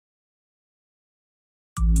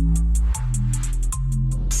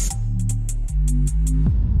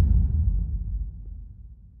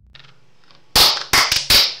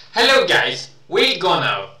Hello guys, we're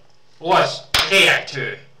gonna watch react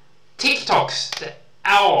to TikToks that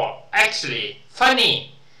are actually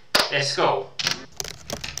funny. Let's go.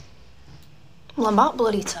 Well, about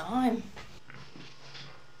bloody time.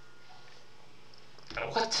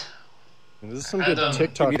 What? This is some good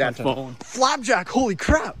TikTok that content. phone. Flapjack, holy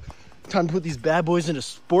crap! Time to put these bad boys into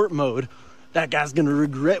sport mode. That guy's gonna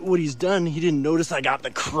regret what he's done. He didn't notice I got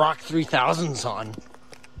the Croc 3000s on.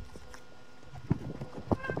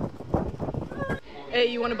 Hey,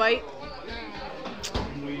 you want a bite?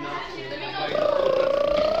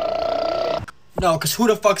 No, cause who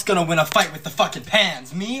the fuck's gonna win a fight with the fucking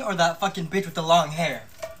pans? Me or that fucking bitch with the long hair?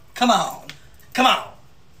 Come on. Come on.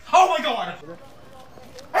 Oh my god!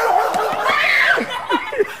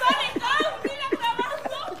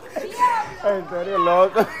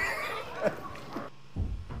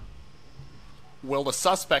 Will the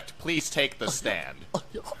suspect please take the stand?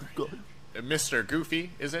 Mr.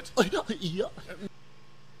 Goofy, is it?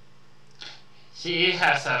 She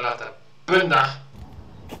has a lot of bunda.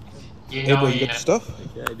 You Hey know, boy, you got the stuff?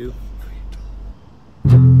 Yeah, I do.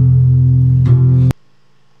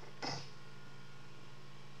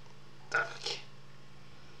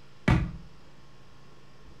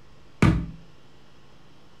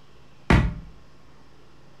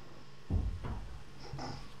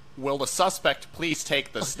 Will the suspect please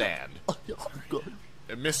take the stand?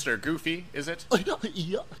 Mr. Goofy, is it?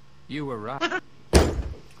 You were right.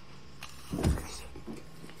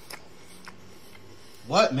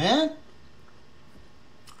 What, man?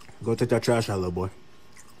 Go take that trash out, little boy.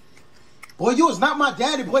 Boy, you is not my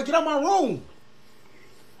daddy, boy. Get out my room.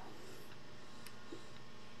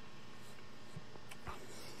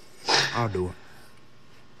 I'll do it.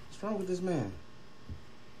 What's wrong with this man?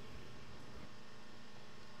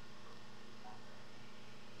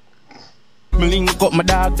 Me link up my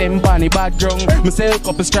dog, them bunny bad drunk. Me silk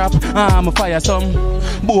up a strap, I'm a fire some.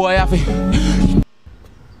 Boy, I feel.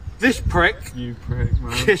 This prick. You prick,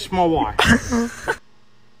 man. Kiss my wife.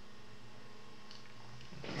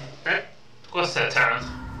 What's that, Terrence?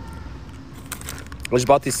 I just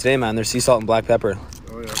bought these today, man. They're sea salt and black pepper.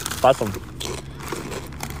 Oh, yeah. 5 of them.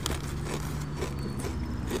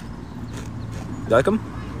 You like them?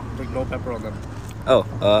 There's no pepper on them. Oh,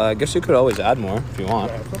 I guess you could always add more if you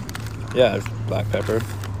want. Yeah, there's black pepper.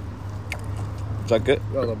 Is that good?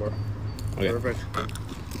 Yeah, a little more. Okay. Perfect.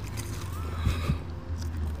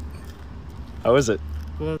 How is it?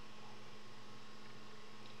 Oh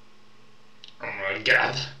my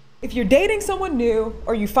god. If you're dating someone new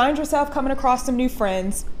or you find yourself coming across some new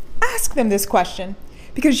friends, ask them this question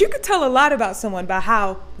because you could tell a lot about someone by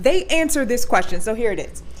how they answer this question. So here it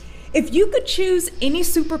is. If you could choose any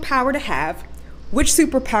superpower to have, which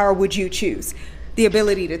superpower would you choose? The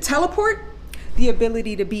ability to teleport, the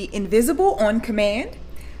ability to be invisible on command,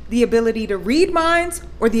 the ability to read minds,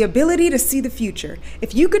 or the ability to see the future.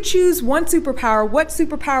 If you could choose one superpower, what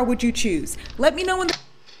superpower would you choose? Let me know in the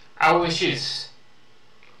I will choose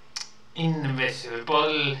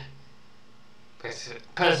invisible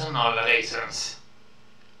personal reasons.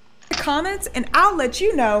 comments and I'll let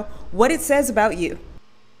you know what it says about you.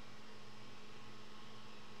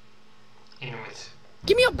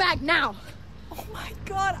 Give me your bag now. Oh my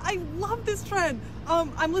god, I love this trend.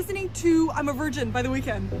 I'm listening to I'm a Virgin by The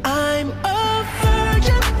Weeknd. I'm a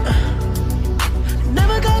virgin.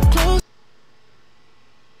 Never got close.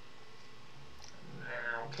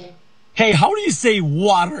 Okay. Hey, how do you say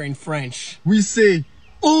water in French? We say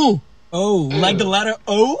eau. Oh, like the letter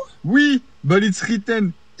O? Oui, but it's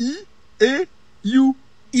written E-A-U.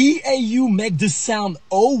 E-A-U make the sound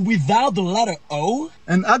O without the letter O?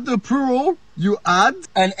 And at the plural, you add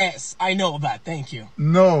an S. I know that, thank you.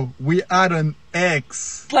 No, we add an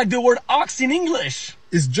X. It's like the word ox in English.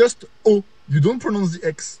 It's just O. You don't pronounce the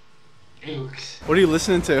X. What are you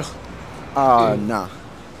listening to? Nah.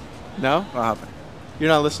 No? What happened? You're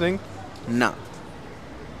not listening? Nah.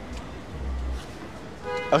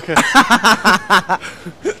 Okay.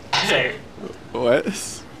 Hey. What?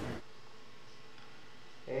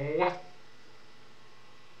 What?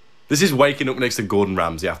 This is waking up next to Gordon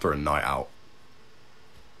Ramsay after a night out.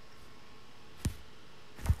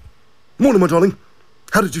 Morning, my darling.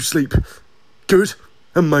 How did you sleep? Good.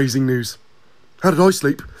 Amazing news. How did I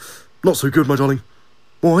sleep? Not so good, my darling.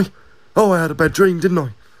 Why? Oh, I had a bad dream, didn't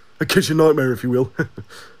I? A kitchen nightmare, if you will.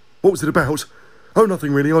 What was it about? Oh,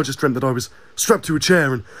 nothing really. I just dreamt that I was strapped to a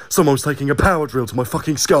chair and someone was taking a power drill to my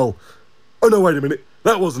fucking skull. Oh, no, wait a minute.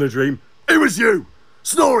 That wasn't a dream. It was you!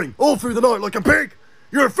 Snoring all through the night like a pig!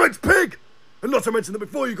 You're a French pig! And not to mention that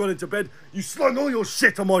before you got into bed, you slung all your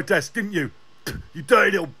shit on my desk, didn't you? You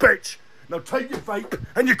dirty little bitch. Now take your vape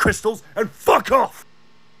and your crystals and fuck off.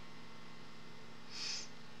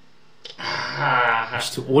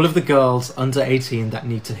 To all of the girls under 18 that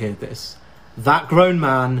need to hear this, that grown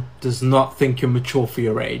man does not think you're mature for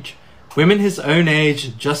your age. Women his own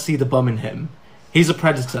age just see the bum in him. He's a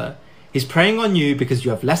predator. He's preying on you because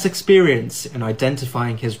you have less experience in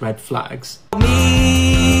identifying his red flags.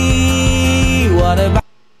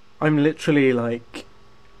 I'm literally like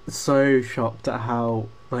so shocked at how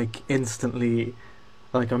like instantly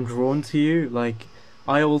like I'm drawn to you. Like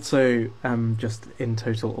I also am just in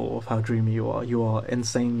total awe of how dreamy you are. You are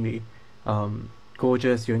insanely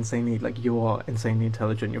gorgeous, you're insanely like you are insanely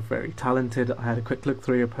intelligent, you're very talented. I had a quick look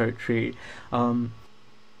through your poetry.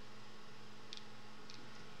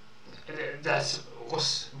 That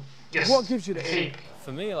was just What gives you the creep.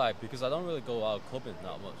 For me, like, because I don't really go out clubbing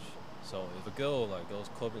that much, so if a girl like goes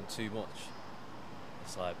clubbing too much,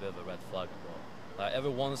 it's like a bit of a red flag. But like every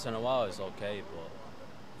once in a while it's okay, but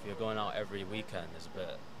if you're going out every weekend, it's a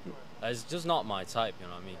bit. It's just not my type, you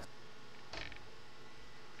know what I mean?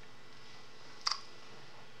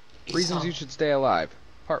 Reasons you should stay alive.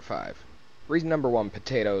 Part 5. Reason number 1: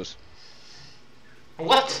 potatoes.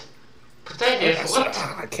 What? Potatoes? What?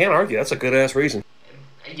 I can't argue. That's a good ass reason.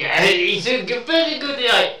 Yeah, it's a very good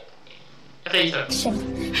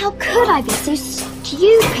reason. How could I be so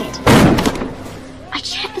stupid? I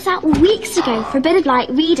checked this out weeks ago for a bit of light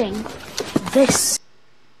reading. This.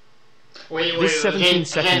 This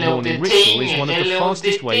 17-second morning ritual is one of the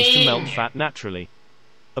fastest ways to melt fat naturally.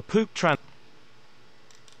 A poop trans.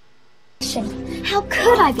 How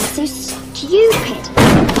could I be so stupid?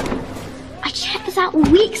 I checked this out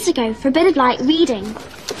weeks ago for a bit of light reading.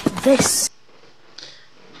 This.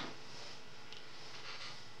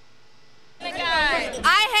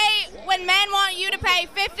 I hate when men want you to pay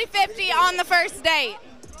 50-50 on the first date.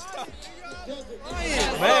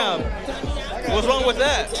 Ma'am, what's wrong with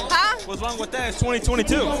that? Huh? What's wrong with that? It's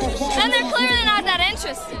 2022. And they're clearly not that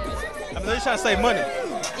interested. I mean, they're just trying to save money.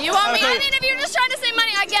 You want me? I mean, if you're just trying to save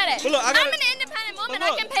money, I get it. But look, I'm an independent woman.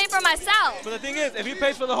 I can pay for myself. But the thing is, if he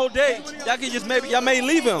pays for the whole date, y'all can just y'all may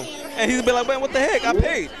leave him, and he'll be like, man, what the heck? I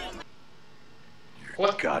paid.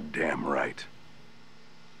 What? Goddamn right.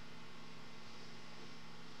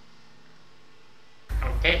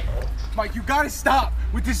 Okay. Mike, you gotta stop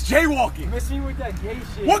with this jaywalking. Miss me with that gay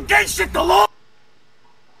shit. What gay shit? The law.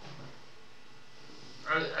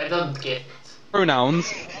 I don't get it.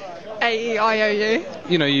 Pronouns. A-E-I-O-U.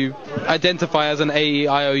 You know, you identify as an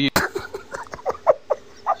A-E-I-O-U.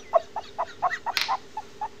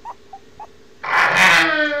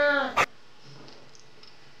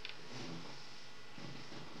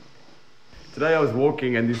 Today I was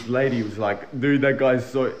walking and this lady was like, dude, that guy's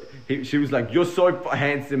so... she was like, you're so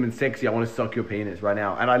handsome and sexy, I want to suck your penis right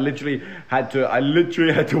now. And I literally had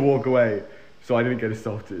to walk away so I didn't get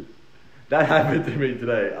assaulted. That happened to me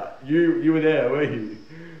today. You were there, weren't you?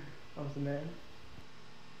 I was the man.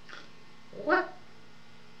 What?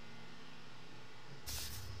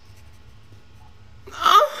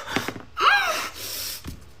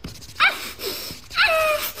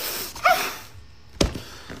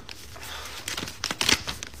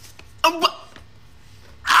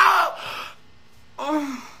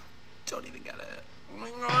 Don't even get it. Oh my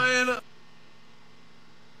god.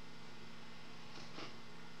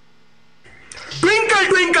 Twinkle,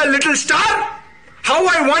 twinkle, little star. How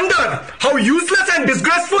I wonder how useless and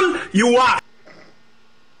disgraceful you are.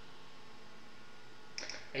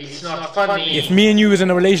 It's not funny. If me and you was in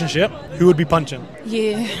a relationship, who would be punching?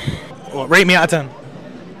 You. Well, rate me out of 10.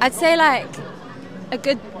 I'd say like a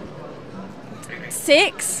good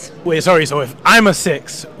 6. Wait, sorry, so if I'm a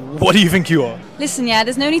 6, what do you think you are? Listen, yeah,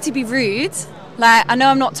 there's no need to be rude. Like, I know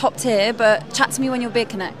I'm not top tier, but chat to me when your beer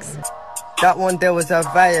connects. That one there was a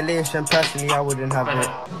violation. Personally, I wouldn't have it.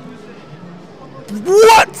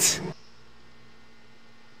 What?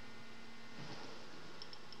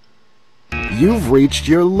 You've reached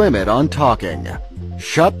your limit on talking.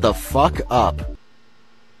 Shut the fuck up.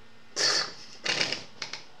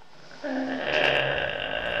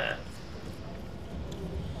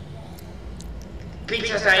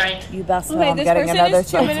 Pizza time. You best know Wait, I'm this getting person another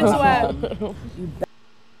is 2 minutes away.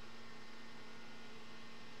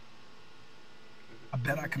 I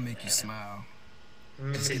bet I can make you smile.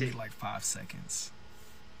 Just give me like 5 seconds.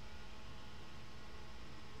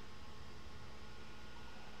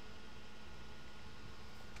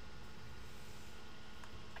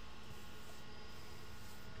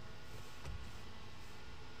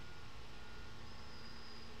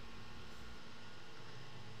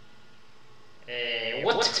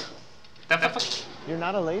 What? The fuck? You're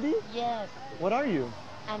not a lady? Yes, What are you?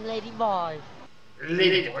 I'm Lady Boy.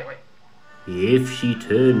 Lady boy. If she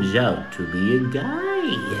turns out to be a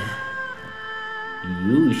guy,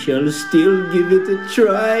 you shall still give it a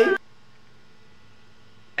try.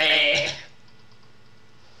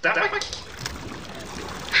 The fuck?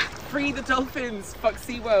 Free the dolphins! Fuck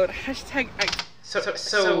SeaWorld! Hashtag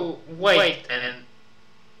So wait, and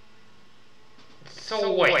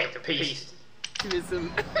so wait, please.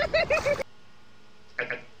 activism. I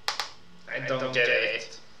don't get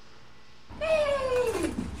it.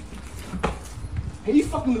 Hey, you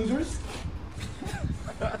fucking losers!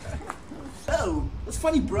 Oh, what's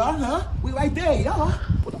funny, bruh, huh? We right there, yeah?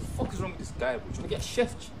 What the fuck is wrong with this guy, bro? Trying to get a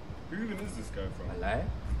shift. Who even is this guy from? I lie?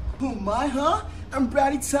 Who am I, huh? I'm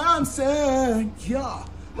Brady Thompson. Yeah,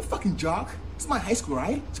 I'm a fucking jock. It's my high school,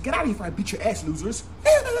 right? So get out of here before I beat your ass, losers.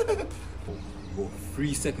 Bro,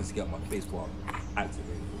 3 seconds to get my baseball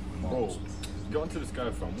activated. Bro, go into this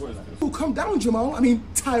guy from. What is this? Oh, calm down, Jamal. I mean,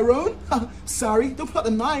 Tyrone. Sorry, don't put out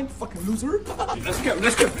the 9, fucking loser. Let's go,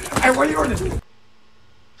 let's go. Hey, what are you ordering?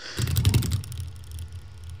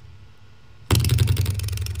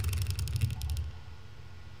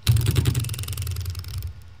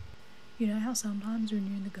 You know how sometimes when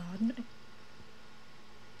you're in the garden...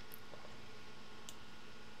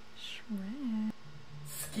 Shrek.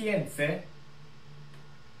 Science.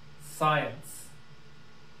 Science.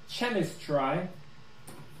 Chemistry.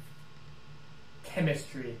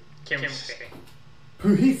 Chemistry. Chemistry.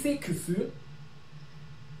 Physics.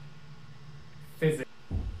 Physics.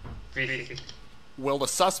 Physics. Will the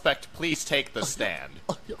suspect please take the stand?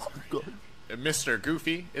 Mr.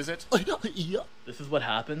 Goofy, is it? Yeah. This is what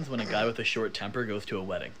happens when a guy with a short temper goes to a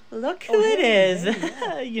wedding. Look who it is.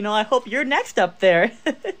 You know, I hope you're next up there.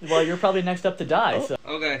 Well, you're probably next up to die, so...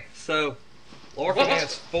 Okay, so... Lorcan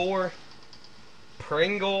has 4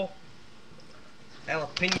 Pringle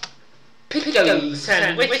jalapeno... Pickle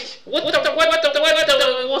sandwich? What the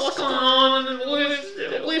what's going on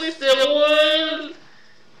with the world?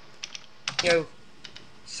 Yo,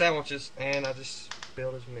 sandwiches, and I just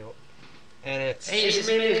spilled his milk. And it's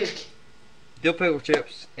milk. dill pickle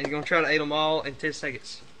chips, and you're gonna try to eat them all in 10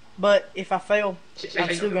 seconds. But if I fail,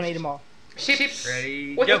 I'm still gonna eat them all. Chips.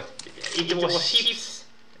 Ready, What? go. It was chips.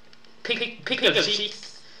 Pickle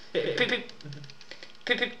chips.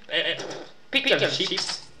 Pickle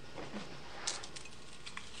chips.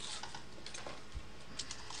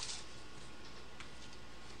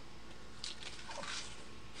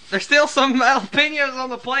 There's still some jalapenos on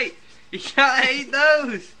the plate. You gotta eat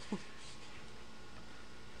those.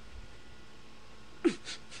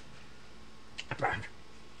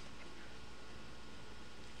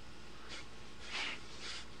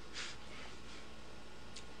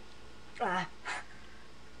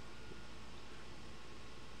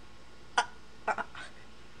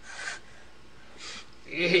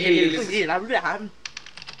 He looks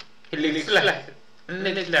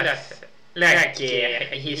like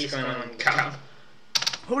he's gonna come.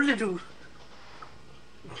 Hold it, dude.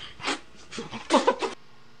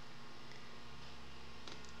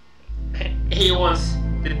 He wants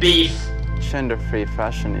the beef. Gender-free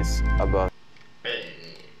fashion is about.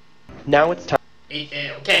 Now it's time.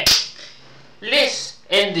 Okay, let's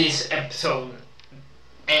end this episode.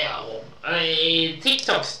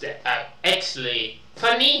 TikToks that are actually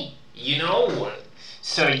funny, you know.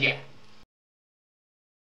 So yeah.